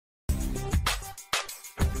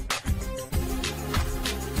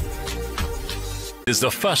is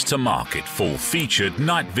the first-to-market full-featured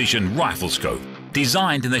night vision rifle scope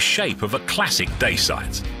designed in the shape of a classic day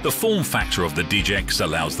sight. The form factor of the DigX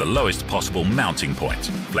allows the lowest possible mounting point,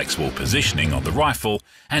 flexible positioning of the rifle,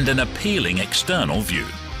 and an appealing external view.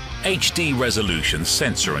 HD resolution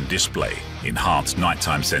sensor and display, enhanced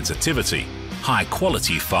nighttime sensitivity,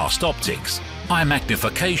 high-quality fast optics, high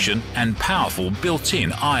magnification and powerful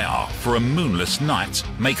built-in IR for a moonless night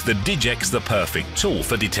make the DigX the perfect tool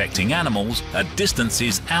for detecting animals at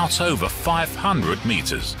distances out over 500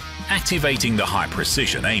 meters. Activating the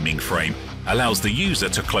high-precision aiming frame allows the user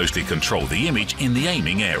to closely control the image in the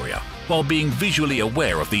aiming area, while being visually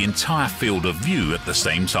aware of the entire field of view at the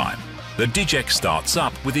same time. The DigX starts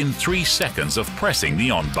up within 3 seconds of pressing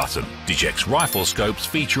the on button. DigX rifle scopes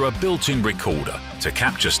feature a built-in recorder to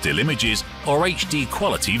capture still images or HD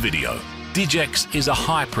quality video. DigX is a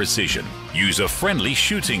high-precision, user-friendly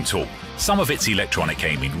shooting tool. Some of its electronic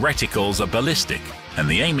aiming reticles are ballistic, and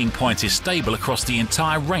the aiming point is stable across the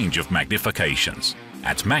entire range of magnifications.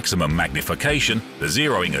 At maximum magnification, the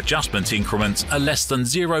zeroing adjustment increments are less than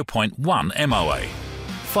 0.1 MOA.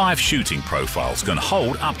 5 shooting profiles can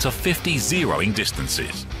hold up to 50 zeroing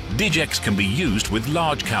distances. DigX can be used with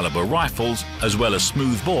large caliber rifles as well as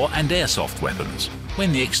smoothbore and airsoft weapons.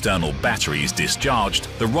 When the external battery is discharged,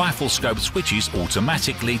 the rifle scope switches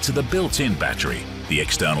automatically to the built-in battery. The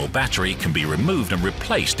external battery can be removed and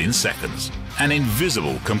replaced in seconds. An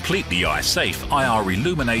invisible, completely eye-safe IR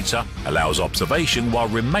illuminator allows observation while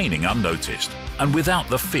remaining unnoticed, and without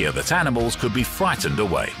the fear that animals could be frightened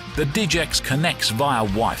away. The DigX connects via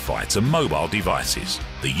Wi-Fi to mobile devices.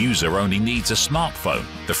 The user only needs a smartphone,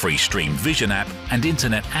 the free Stream Vision app, and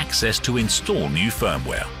internet access to install new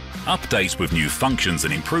firmware. Updates with new functions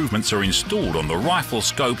and improvements are installed on the rifle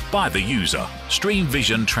scope by the user. Stream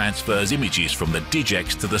Vision transfers images from the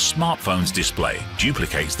DigX to the smartphone's display,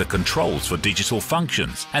 duplicates the controls for digital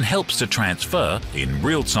functions, and helps to transfer, in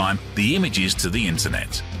real time, the images to the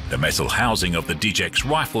internet. The metal housing of the DigX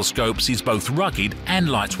rifle scopes is both rugged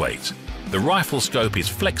and lightweight. The rifle scope is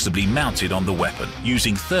flexibly mounted on the weapon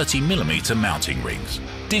using 30mm mounting rings.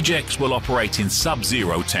 DigX will operate in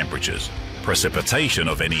sub-zero temperatures, precipitation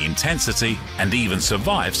of any intensity, and even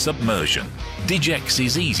survive submersion. DigX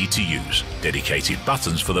is easy to use. Dedicated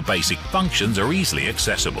buttons for the basic functions are easily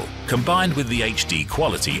accessible. Combined with the HD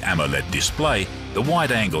quality AMOLED display, the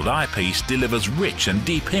wide-angled eyepiece delivers rich and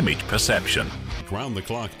deep image perception.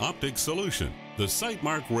 Round-the-clock optics solution. The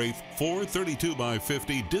Sightmark Wraith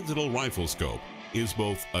 432x50 digital rifle scope is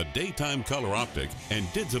both a daytime color optic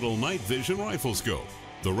and digital night vision rifle scope.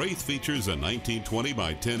 The Wraith features a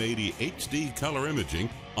 1920x1080 HD color imaging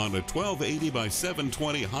on a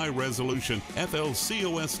 1280x720 high-resolution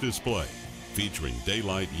FLCOS display, featuring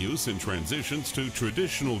daylight use and transitions to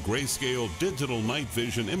traditional grayscale digital night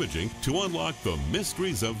vision imaging to unlock the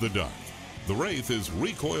mysteries of the dark. The Wraith is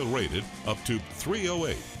recoil rated up to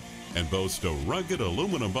 308 and boasts a rugged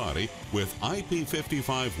aluminum body with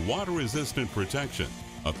IP55 water-resistant protection,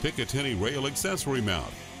 a Picatinny rail accessory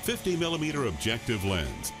mount, 50mm objective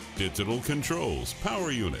lens, digital controls, power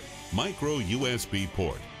unit, micro USB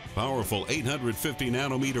port, powerful 850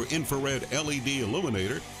 nanometer infrared LED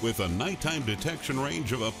illuminator with a nighttime detection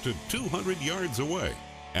range of up to 200 yards away,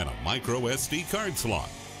 and a micro SD card slot.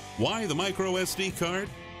 Why the micro SD card?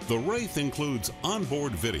 The Wraith includes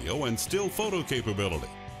onboard video and still photo capability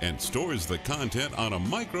and stores the content on a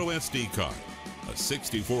micro SD card. A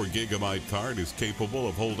 64GB card is capable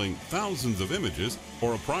of holding thousands of images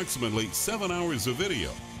or approximately 7 hours of video,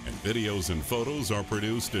 and videos and photos are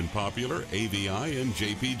produced in popular AVI and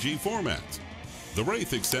JPG formats. The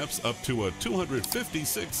Wraith accepts up to a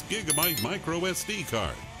 256GB micro SD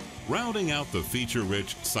card. Rounding out the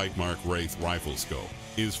feature-rich Sightmark Wraith rifle scope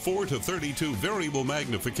is 4:32 variable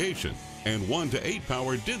magnification and 1:8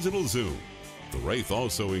 power digital zoom. The Wraith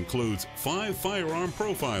also includes 5 firearm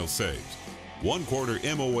profile saves, 1/4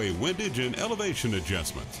 MOA windage and elevation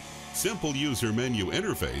adjustments, simple user menu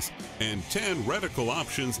interface, and 10 reticle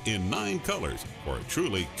options in 9 colors for a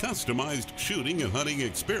truly customized shooting and hunting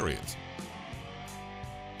experience.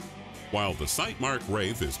 While the Sightmark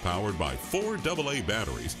Wraith is powered by 4 AA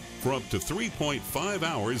batteries for up to 3.5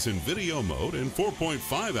 hours in video mode and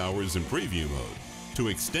 4.5 hours in preview mode. To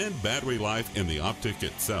extend battery life in the optic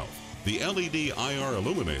itself, the LED IR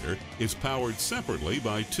illuminator is powered separately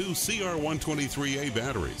by 2 CR123A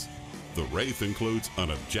batteries. The Wraith includes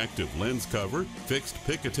an objective lens cover, fixed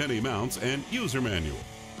Picatinny mounts, and user manual.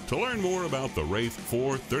 To learn more about the Wraith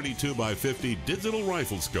 432x50 digital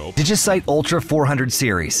rifle scope, DigiSight Ultra 400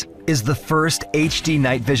 series is the first HD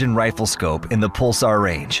night vision rifle scope in the Pulsar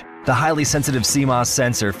range. The highly sensitive CMOS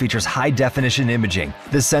sensor features high-definition imaging.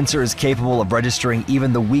 This sensor is capable of registering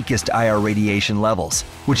even the weakest IR radiation levels,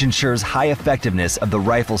 which ensures high effectiveness of the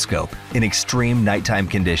rifle scope in extreme nighttime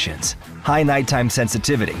conditions. High nighttime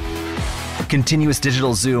sensitivity. Continuous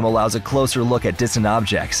digital zoom allows a closer look at distant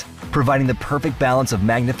objects, providing the perfect balance of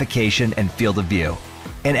magnification and field of view.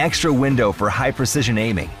 An extra window for high-precision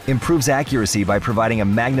aiming improves accuracy by providing a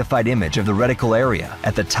magnified image of the reticle area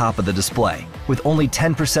at the top of the display. With only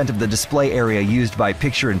 10% of the display area used by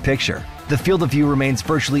picture-in-picture, the field of view remains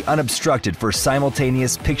virtually unobstructed for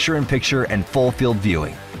simultaneous picture-in-picture and full-field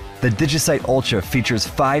viewing. The DigiSight Ultra features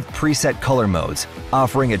 5 preset color modes,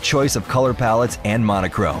 offering a choice of color palettes and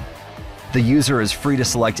monochrome. The user is free to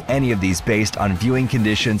select any of these based on viewing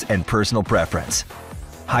conditions and personal preference.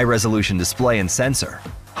 High-resolution display and sensor,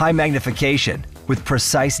 high magnification with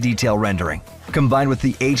precise detail rendering. Combined with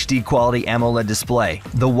the HD quality AMOLED display,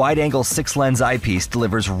 the wide-angle 6-lens eyepiece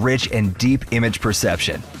delivers rich and deep image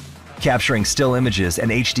perception. Capturing still images and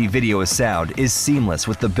HD video as sound is seamless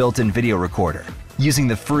with the built-in video recorder. Using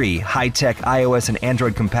the free, high-tech iOS and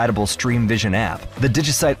Android-compatible Stream Vision app, the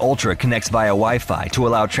DigiSight Ultra connects via Wi-Fi to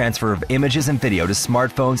allow transfer of images and video to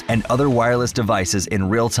smartphones and other wireless devices in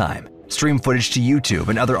real time. Stream footage to YouTube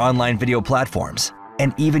and other online video platforms,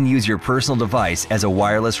 and even use your personal device as a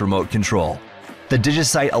wireless remote control. The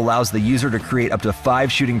DigiSight allows the user to create up to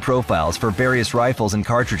 5 shooting profiles for various rifles and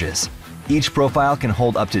cartridges. Each profile can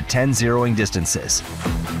hold up to 10 zeroing distances.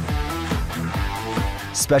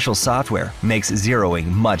 Special software makes zeroing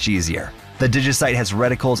much easier. The DigiSight has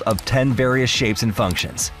reticles of 10 various shapes and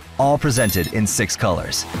functions, all presented in 6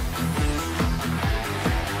 colors.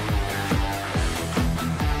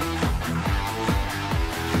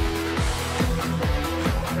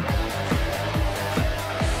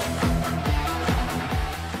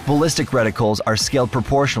 Ballistic reticles are scaled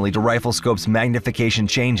proportionally to rifle scope's magnification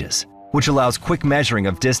changes, which allows quick measuring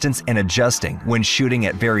of distance and adjusting when shooting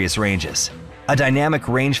at various ranges. A dynamic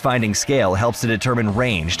range-finding scale helps to determine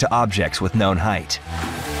range to objects with known height.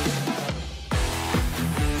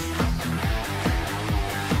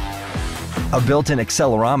 A built-in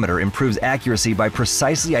accelerometer improves accuracy by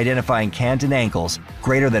precisely identifying canted angles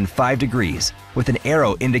greater than 5 degrees, with an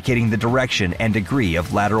arrow indicating the direction and degree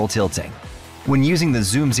of lateral tilting. When using the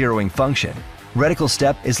zoom zeroing function, reticle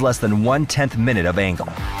step is less than 1/10 minute of angle.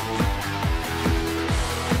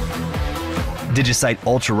 DigiSight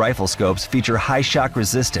Ultra rifle scopes feature high shock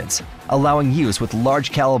resistance, allowing use with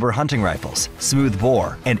large caliber hunting rifles, smooth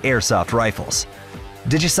bore, and airsoft rifles.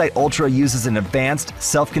 DigiSight Ultra uses an advanced,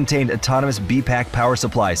 self-contained autonomous BPAC power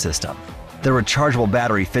supply system. The rechargeable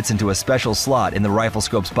battery fits into a special slot in the rifle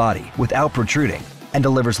scope's body without protruding and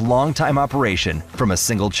delivers long-time operation from a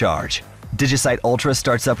single charge. DigiSight Ultra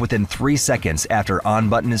starts up within 3 seconds after on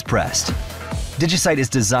button is pressed. DigiSight is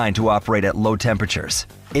designed to operate at low temperatures.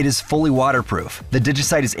 It is fully waterproof. The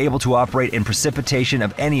DigiSight is able to operate in precipitation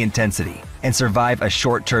of any intensity and survive a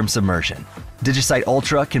short-term submersion. DigiSight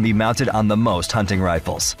Ultra can be mounted on the most hunting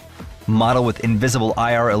rifles. Model with invisible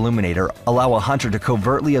IR illuminator allow a hunter to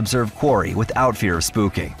covertly observe quarry without fear of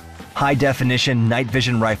spooking. High-definition night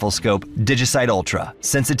vision rifle scope DigiSight Ultra.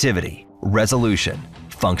 Sensitivity, resolution,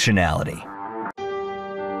 functionality.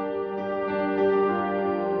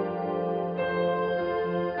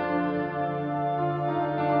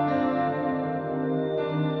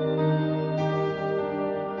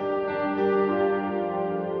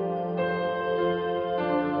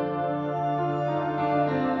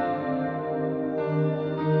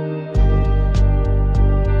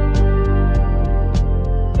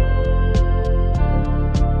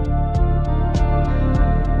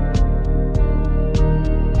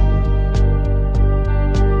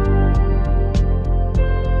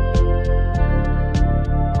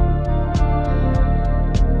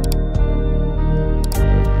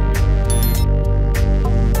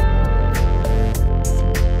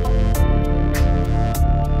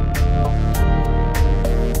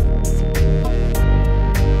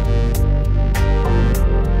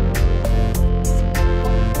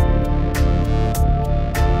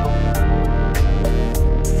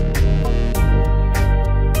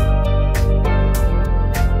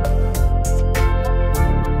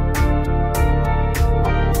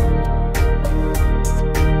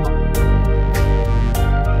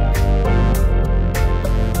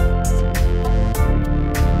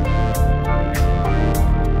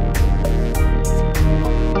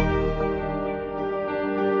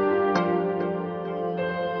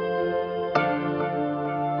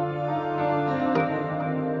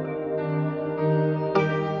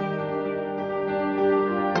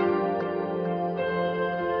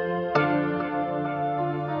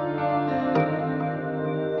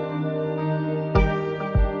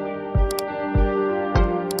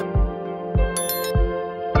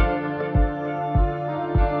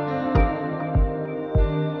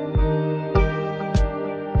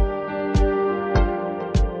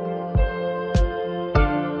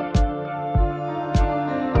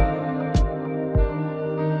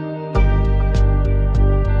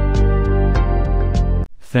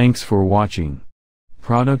 Thanks for watching.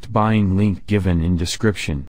 Product buying link given in description.